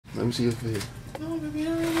Let me see your fit. No, baby,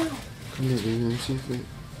 not right now. Come here, baby. Let me see your fit.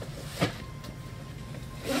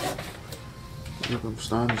 Look, I'm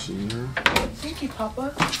astonishing you, huh? Thank you,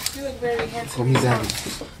 Papa. You look very handsome. Call me daddy.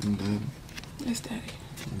 I'm daddy. Yes, Daddy.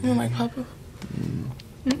 You don't like Papa?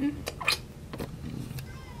 Mm-mm. You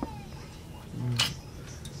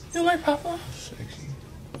don't like Papa? Sexy.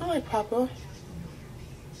 I like Papa.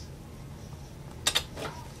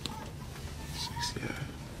 Sexy,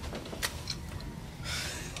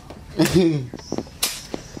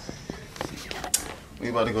 We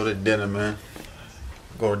about to go to dinner, man.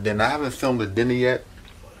 Go to dinner. I haven't filmed the dinner yet.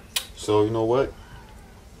 So, you know what?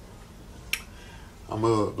 I'm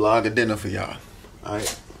going to vlog a dinner for y'all.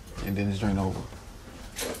 Alright? And then it's drink over.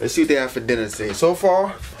 Let's see what they have for dinner today. So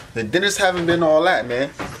far, the dinners haven't been all that, man.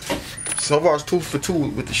 So far, it's 2 for 2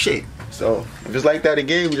 with the shit. So, if it's like that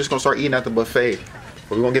again, we're just going to start eating at the buffet.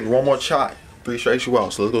 But we're going to give it one more shot. 3 strikes you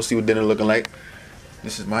out. So, let's go see what dinner looking like.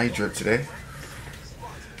 This is my drip today.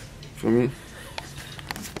 For me.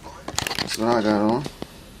 That's what I got on.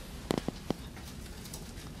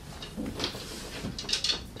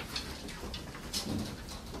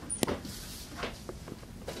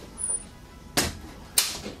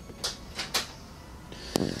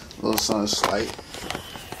 Little something slight.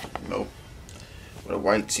 Nope. With a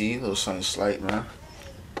white tee. Little something slight, man.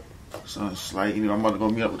 Something slight. You know, I'm about to go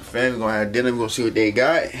meet up with the family. We're going to have dinner. We're going to see what they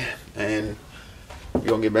got. And we're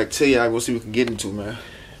going to get back to y'all. We'll see what we can get into, man.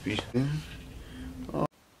 Peace.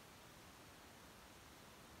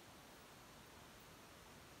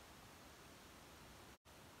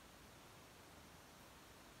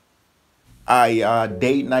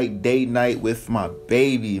 Date night with my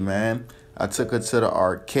baby, man. I took her to the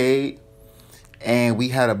arcade and we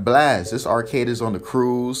had a blast. This arcade is on the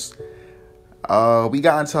cruise. We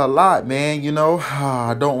got into a lot, man. You know,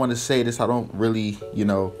 I don't want to say this. I don't really, you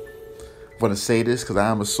know, want to say this because I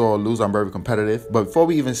am a sore loser. I'm very competitive. But before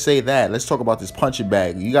we even say that, let's talk about this punching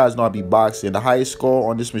bag. You guys know I be boxing. The highest score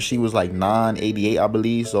on this machine was like 988, I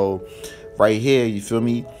believe. So right here, you feel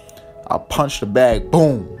me? I punched the bag.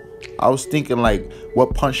 Boom. I was thinking like,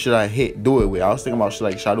 what punch should I do it with? I was thinking about should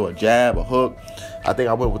I do a jab, a hook? I think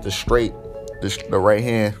I went with the straight, the right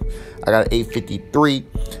hand. I got an 853,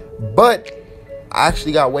 but I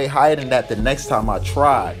actually got way higher than that the next time I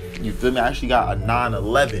tried. You feel me? I actually got a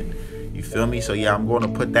 911. You feel me? So yeah, I'm going to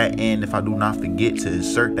put that in if I do not forget to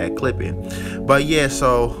insert that clip in. But yeah,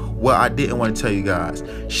 so what I didn't want to tell you guys,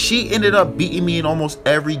 she ended up beating me in almost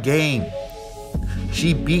every game.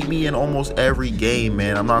 She beat me in almost every game,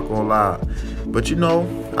 man. I'm not gonna lie. But you know,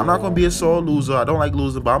 I'm not gonna be a sore loser. I don't like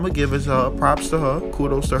losing, but I'm gonna give it to her. Props to her.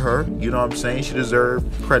 Kudos to her. You know what I'm saying? She deserved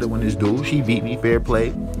credit when it's due. She beat me, fair play.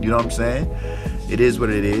 You know what I'm saying? It is what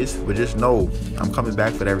it is. But just know, I'm coming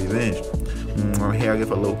back for that revenge. I'm here, I give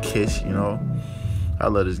her a little kiss, you know. I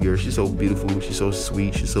love this girl. She's so beautiful. She's so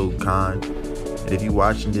sweet. She's so kind. And if you're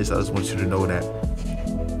watching this, I just want you to know that.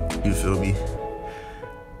 You feel me?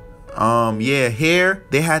 Yeah, here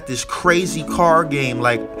they had this crazy card game.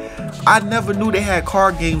 Like, I never knew they had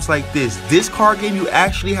card games like this. This card game, you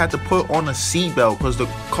actually had to put on a seatbelt because the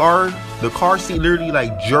car seat literally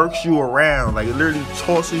like jerks you around. Like, it literally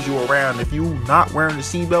tosses you around. If you not wearing a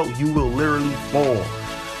seatbelt, you will literally fall.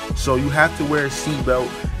 So you have to wear a seatbelt.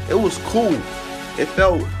 It was cool. It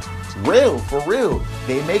felt real, for real.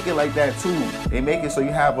 They make it like that too. They make it so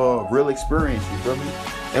you have a real experience. You feel me?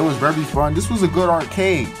 It was very fun. This was a good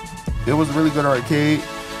arcade. It was a really good arcade.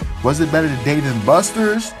 Was it better than Dave &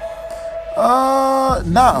 Buster's?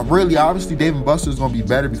 Not really. Obviously, Dave & Buster's is going to be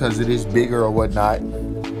better because it is bigger or whatnot.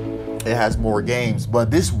 It has more games. But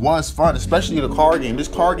this was fun, especially the card game. This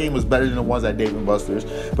card game was better than the ones at Dave & Buster's.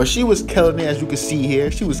 But she was killing it, as you can see here.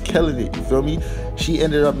 She was killing it, you feel me? She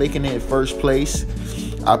ended up making it in first place.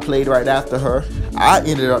 I played right after her. I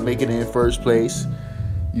ended up making it in first place.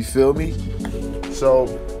 You feel me? So,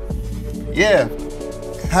 yeah.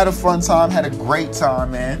 Had a fun time, had a great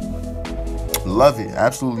time, man. Love it,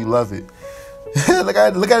 absolutely love it. look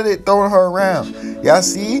at it throwing her around. Y'all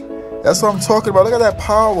see? That's what I'm talking about. Look at that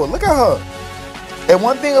power. Look at her. And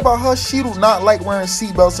one thing about her, she do not like wearing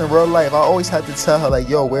seatbelts in real life. I always had to tell her like,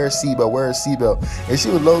 yo, wear a seatbelt, wear a seatbelt. And she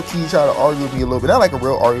would low key try to argue with me a little bit. Not like a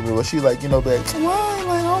real argument, but she like, you know, like, why?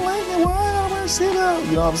 Like, I don't like it. Why I gotta wear a seatbelt?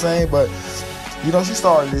 You know what I'm saying? But you know, she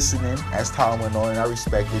started listening as time went on, and I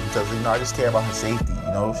respect it because, you know, I just care about her safety.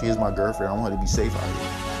 You know, she is my girlfriend. I want her to be safe out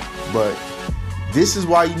here. But this is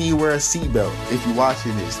why you need to wear a seatbelt if you're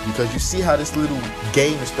watching this, because you see how this little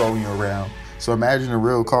game is throwing you around. So imagine a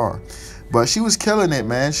real car. But she was killing it,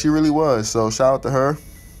 man. She really was. So shout out to her.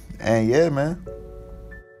 And yeah, man.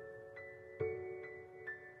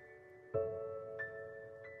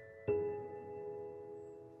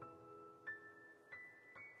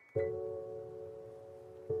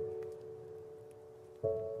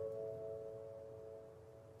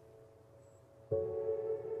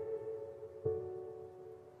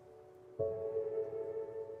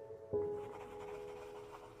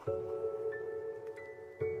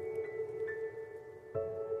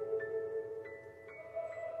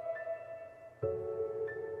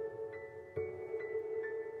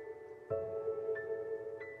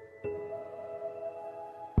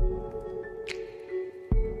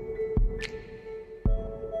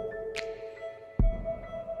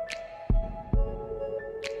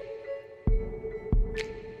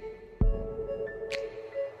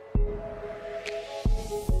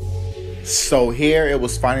 So here it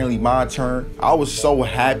was finally my turn. I was so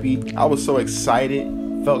happy. I was so excited.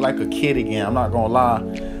 Felt like a kid again. I'm not gonna lie.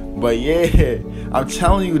 But yeah, I'm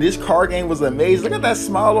telling you, this card game was amazing. Look at that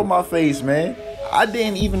smile on my face, man. I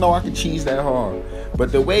didn't even know I could cheese that hard.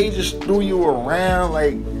 But the way he just threw you around,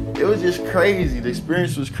 like, it was just crazy. The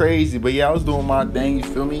experience was crazy. But yeah, I was doing my thing, you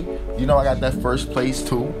feel me? You know, I got that first place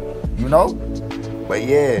too, you know? But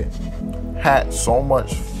yeah, had so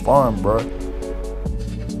much fun, bro.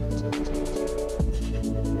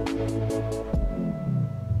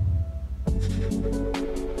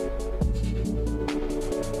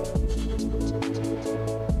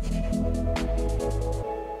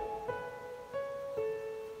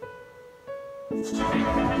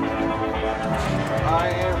 I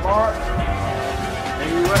am Mark. And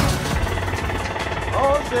you what?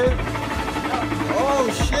 Oh shit. Oh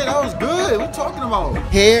shit, that was good. What you talking about?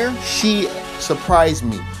 Here, she surprised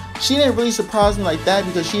me. She didn't really surprise me like that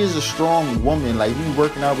because she is a strong woman. Like, we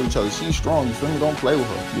working out with each other. She's strong. You feel me? Don't play with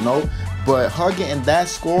her, you know? But her getting that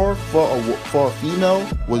score for a female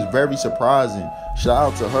was very surprising.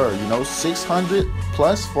 Shout out to her, you know? 600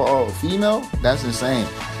 plus for a female? That's insane.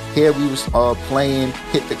 Here we was playing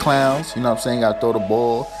hit the clowns, you know what I'm saying? Gotta throw the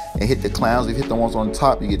ball and hit the clowns. If you hit the ones on the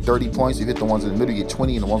top, you get 30 points. If you hit the ones in the middle, you get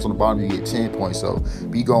 20. And the ones on the bottom, you get 10 points. So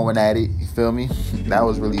be going at it, you feel me? That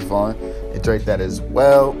was really fun. Enjoyed that as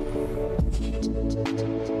well.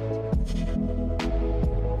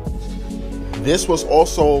 This was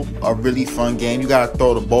also a really fun game. You gotta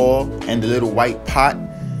throw the ball and the little white pot.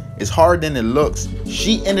 It's harder than it looks.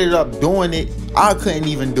 She ended up doing it. I couldn't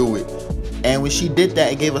even do it. And when she did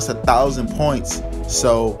that, it gave us 1,000 points.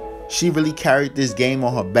 So she really carried this game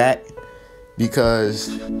on her back because,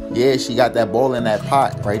 yeah, she got that ball in that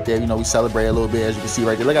pot right there. You know, we celebrate a little bit, as you can see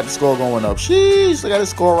right there. Look at the score going up. Sheesh, look at the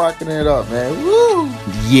score rocking it up, man. Woo!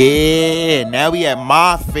 Yeah, now we at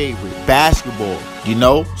my favorite, basketball, you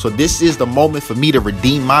know? So this is the moment for me to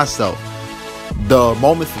redeem myself. The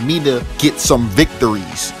moment for me to get some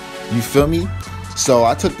victories. You feel me? So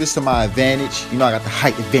I took this to my advantage. You know, I got the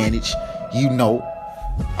height advantage. You know,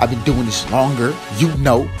 I've been doing this longer, you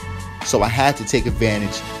know. So I had to take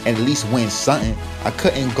advantage and at least win something. I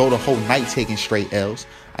couldn't go the whole night taking straight L's.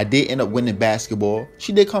 I did end up winning basketball.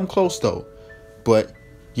 She did come close though. But,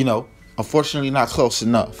 you know, unfortunately not close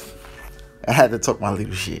enough. I had to talk my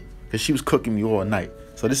little shit because she was cooking me all night.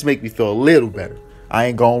 So this make me feel a little better. I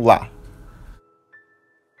ain't gonna lie.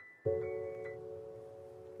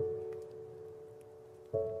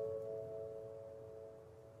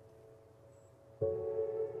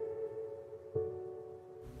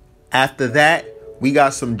 After that, we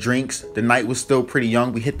got some drinks. The night was still pretty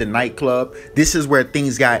young. We hit the nightclub. This is where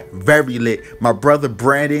things got very lit. My brother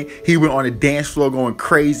Brandon, he went on the dance floor going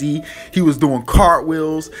crazy. He was doing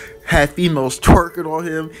cartwheels, had females twerking on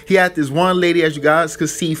him. He had this one lady, as you guys could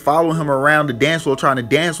see, following him around the dance floor trying to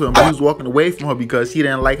dance with him. But he was walking away from her because he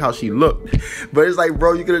didn't like how she looked. But it's like,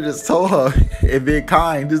 bro, you could have just told her and been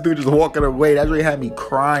kind. This dude just walking away. That really had me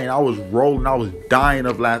crying. I was rolling. I was dying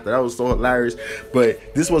of laughter. That was so hilarious. But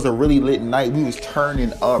this was a really lit night. We was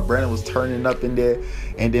turning up. Brandon was turning up in there.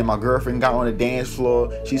 And then my girlfriend got on the dance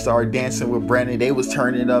floor. She started dancing with Brandon. They was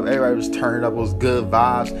turning up. Everybody was turning up. It was good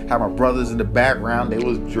vibes. Had my brothers in the background. They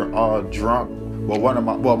was drunk.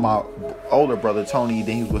 Well, my older brother Tony,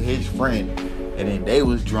 then he was with his friend, and then they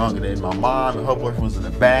was drunk. And then my mom and her boyfriend was in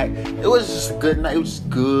the back. It was just a good night. It was just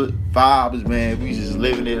good vibes, man. We just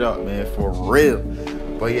living it up, man, for real.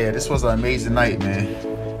 But yeah, this was an amazing night, man.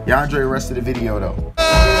 Y'all enjoy the rest of the video though.